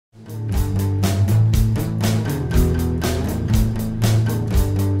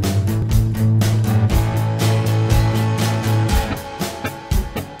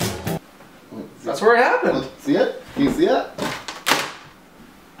That's where it happened. See it? Can you see it?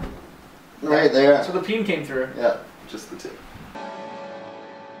 Right there. That's where the peen came through. Yeah, just the tip.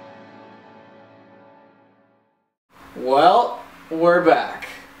 Well, we're back.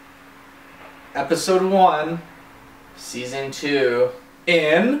 Episode 1, Season 2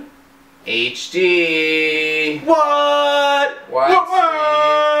 in HD. What?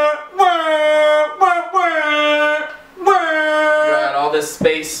 You got all this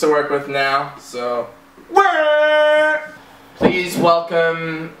space to work with now, so please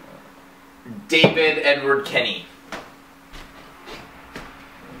welcome David Edward Kenny.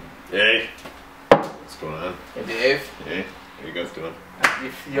 Hey. What's going on? Hey, Dave. Hey. How you guys doing? You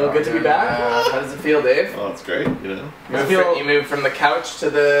feel good to be back? How does it feel, Dave? Oh, it's great, you know. You moved from the couch to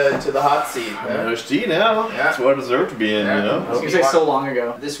the hot seat. I'm in HD now. Yeah. That's what I deserve to be in, Yeah. you know. I was going to say so long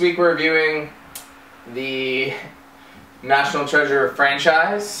ago. This week we're reviewing the National Treasure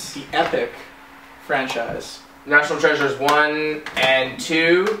franchise. The epic franchise. National Treasures 1 and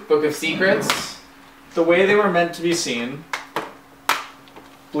 2, Book of Secrets. The way they were meant to be seen.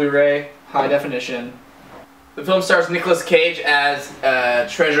 Blu-ray, high definition. The film stars Nicolas Cage as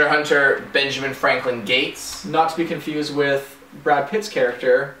treasure hunter Benjamin Franklin Gates. Not to be confused with Brad Pitt's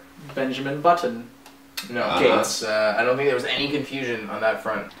character, Benjamin Button. No, Gates. I don't think there was any confusion on that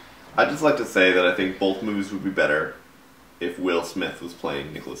front. I'd just like to say that I think both movies would be better if Will Smith was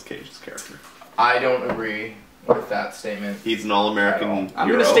playing Nicolas Cage's character. I don't agree with that statement. He's an all-American hero. I'm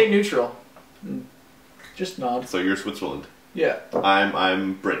going to stay neutral. Just nod. So you're Switzerland. Yeah.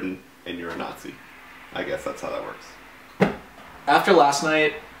 I'm Britain, and you're a Nazi. I guess that's how that works. After last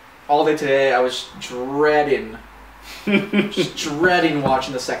night, all day today, I was dreading, just dreading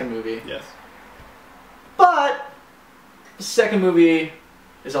watching the second movie. Yes. But the second movie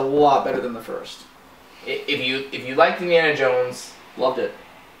is a lot better than the first. If you liked Indiana Jones, Loved it.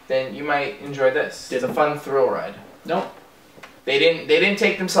 then you might enjoy this. It's a fun thrill ride. No, They didn't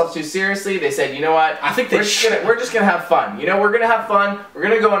take themselves too seriously. They said, you know what? I think they we're just gonna have fun. You know, we're gonna have fun. We're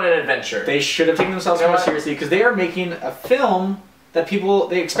gonna go on an adventure. they should have taken themselves You know more what? seriously because they are making a film that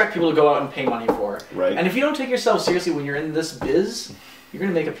they expect people to go out and pay money for. Right. And if you don't take yourself seriously when you're in this biz, you're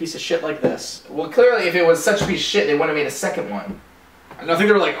gonna make a piece of shit like this. Well, clearly, if it was such a piece of shit, they wouldn't have made a second one. And I think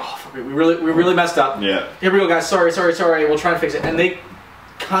they were like, oh, fuck, we really messed up. Yeah. Here we go, guys. Sorry. We'll try and fix it. And they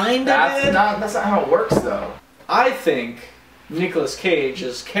kind of did. That's not how it works, though. I think Nicolas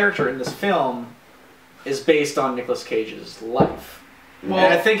Cage's character in this film is based on Nicolas Cage's life. Well,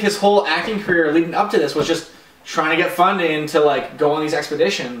 And I think his whole acting career leading up to this was just trying to get funding to like go on these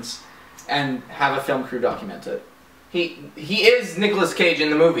expeditions and have a film crew document it. he is Nicolas Cage in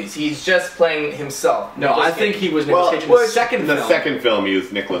the movies. He's just playing himself. No, Nicolas I think Cage. he was Nicolas Cage in the second in film. the second film, he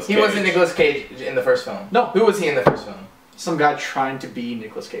was Nicolas Cage. He wasn't Nicolas Cage in the first film. No. Who was he in the first film? Some guy trying to be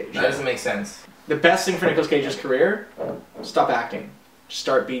Nicolas Cage. That doesn't make sense. The best thing for Nicolas Cage's career, stop acting. Just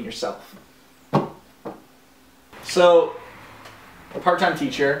start being yourself. So, a part-time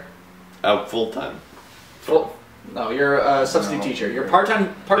teacher. Full-time. No, you're a substitute teacher. You're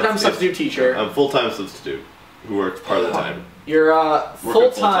part-time substitute teacher. I'm full-time substitute who works part of the time. You're a Working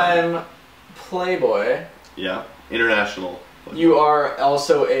full-time playboy. Yeah. International. You are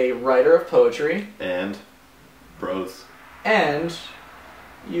also a writer of poetry. And bros. And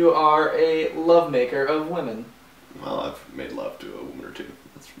you are a lovemaker of women. Well, I've made love to a woman or two.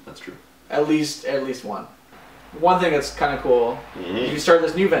 That's true. At least one. One thing that's kind of cool, you started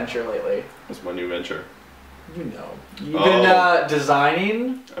this new venture lately. That's my new venture. You know. You've been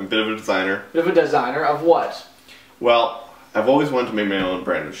designing. I'm a bit of a designer. Bit of a designer of what? Well, I've always wanted to make my own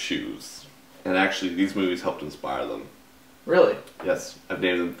brand of shoes. And actually, these movies helped inspire them. Really? Yes, I've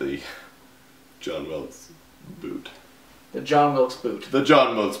named them the John Wilkes boot. The John Wilkes boot. The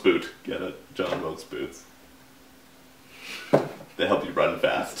John Wilkes boot. Get it? John Wilkes boots. They help you run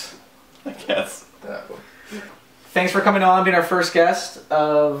fast, I guess. Thanks for coming on, being our first guest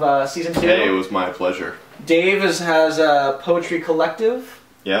of season 2. Hey, it was my pleasure. Dave has a poetry collective.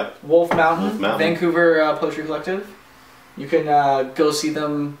 Yep. Wolf Mountain. Wolf Mountain. Vancouver Poetry Collective. You can go see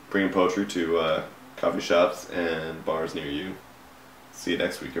them. Bringing poetry to coffee shops and bars near you. See you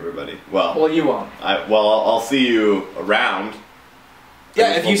next week, everybody. Well, you won't. I'll see you around.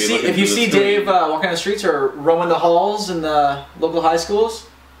 Yeah, if you see Dave walking on the streets or roaming the halls in the local high schools,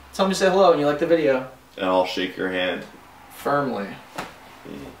 tell him to say hello and you like the video. And I'll shake your hand. Firmly.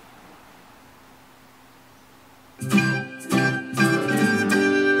 Mm.